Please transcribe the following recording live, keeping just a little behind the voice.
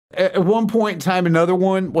at one point in time, another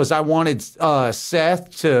one was I wanted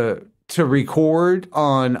Seth to record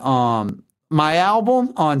on my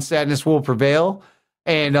album on Sadness Will Prevail.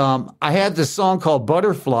 And I had this song called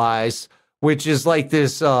Butterflies, which is like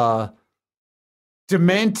this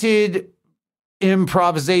demented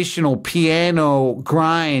improvisational piano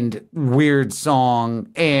grind weird song.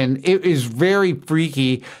 And it is very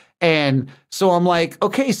freaky. And so I'm like,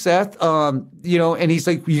 okay, Seth, you know, and he's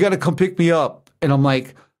like, you got to come pick me up. And I'm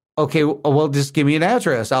like, okay, well, just give me an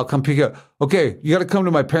address. I'll come pick you up. Okay, you got to come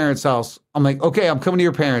to my parents' house. I'm like, okay, I'm coming to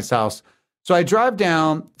your parents' house. So I drive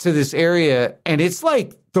down to this area, and it's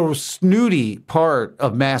like the snooty part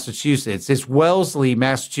of Massachusetts. It's Wellesley,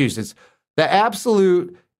 Massachusetts, the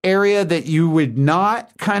absolute area that you would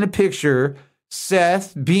not kind of picture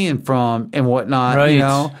Seth being from and whatnot, right. You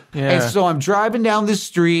know? Yeah. And so I'm driving down this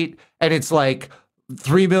street, and it's like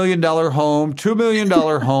 $3 million home, $2 million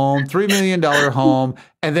home, $3 million home.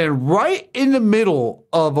 And then right in the middle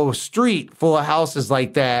of a street full of houses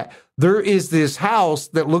like that, there is this house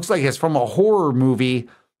that looks like it's from a horror movie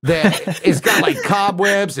that it's got like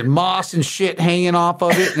cobwebs and moss and shit hanging off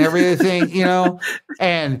of it and everything, you know?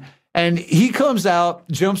 And he comes out,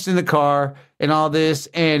 jumps in the car and all this.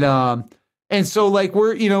 And so like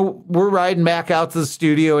we're riding back out to the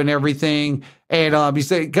studio and everything. And he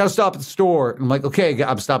said, gotta stop at the store. And I'm like, okay,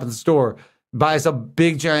 I'm stopping at the store. Buys a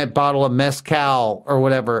big giant bottle of mezcal or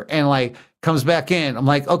whatever. And like comes back in. I'm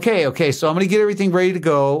like, okay. So I'm going to get everything ready to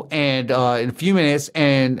go. And in a few minutes,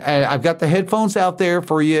 and I've got the headphones out there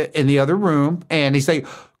for you in the other room. And he's like,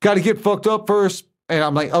 got to get fucked up first. And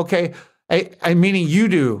I'm like, okay. I meaning you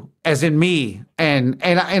do, as in me. And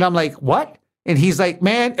I'm like, what? And he's like,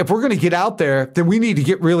 man, if we're going to get out there, then we need to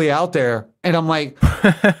get really out there. And I'm like,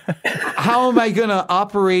 how am I going to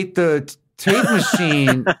operate the tape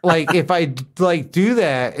machine? Like, if I like do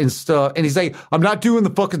that and stuff. And he's like, I'm not doing the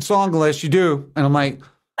fucking song unless you do. And I'm like,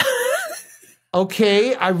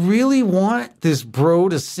 okay, I really want this bro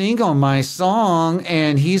to sing on my song.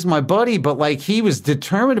 And he's my buddy, but like he was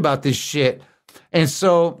determined about this shit. And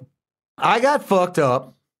so I got fucked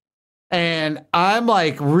up, and I'm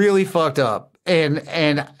like really fucked up. And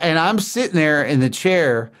I'm sitting there in the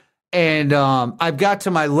chair, and I've got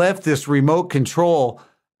to my left this remote control,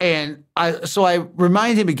 and I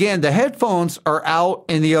remind him again, the headphones are out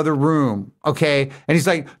in the other room, okay? And he's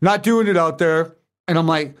like, not doing it out there. And I'm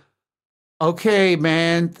like, okay,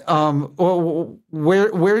 man, well,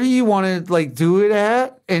 where do you want to like do it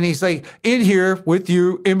at? And he's like, in here with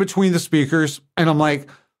you, in between the speakers. And I'm like,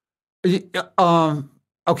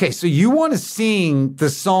 okay, so you want to sing the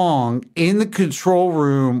song in the control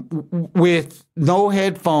room with no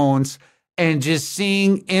headphones and just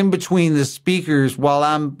sing in between the speakers while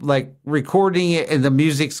I'm like recording it and the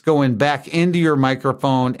music's going back into your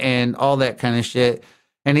microphone and all that kind of shit.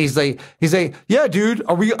 And he's like, yeah, dude,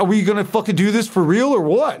 are we gonna fucking do this for real or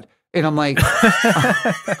what? And I'm like,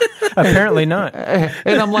 apparently not.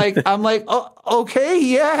 And I'm like, oh, okay,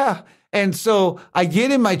 yeah. And so I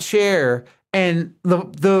get in my chair, and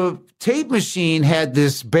the tape machine had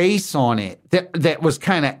this bass on it that was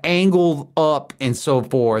kind of angled up and so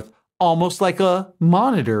forth, almost like a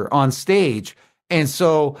monitor on stage. And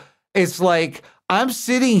so it's like I'm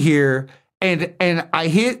sitting here, and I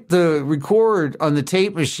hit the record on the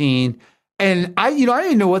tape machine, and I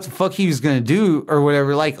didn't know what the fuck he was going to do or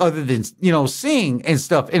whatever, like other than, sing and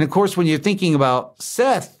stuff. And of course, when you're thinking about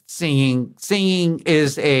Seth singing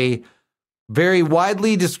is a very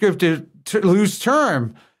widely descriptive loose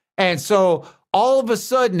term. And so all of a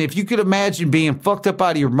sudden, if you could imagine being fucked up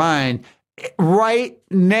out of your mind, right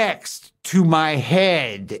next to my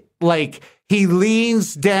head, like he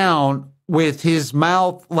leans down with his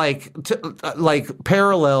mouth like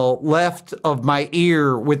parallel left of my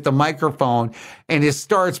ear with the microphone, and it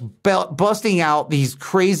starts busting out these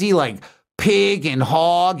crazy like pig and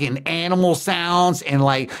hog and animal sounds, and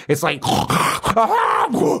like it's like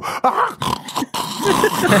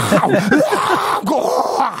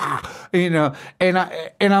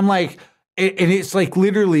and I'm like, and it's like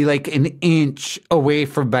literally like an inch away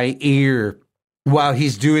from my ear while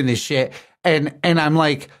he's doing this shit, and I'm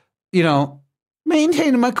like,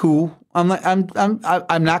 maintaining my cool. I'm like,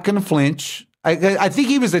 I'm not gonna flinch. I think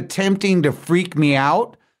he was attempting to freak me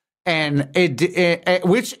out. And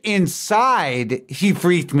which inside he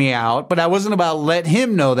freaked me out, but I wasn't about to let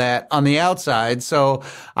him know that on the outside. So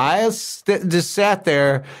I just sat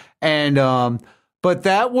there, and but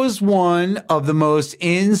that was one of the most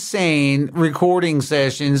insane recording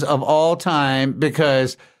sessions of all time,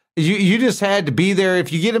 because you just had to be there.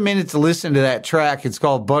 If you get a minute to listen to that track, it's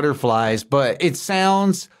called Butterflies, but it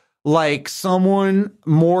sounds like someone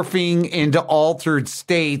morphing into altered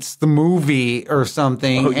states, the movie or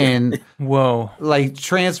something, and Whoa. like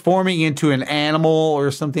transforming into an animal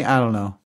or something. I don't know.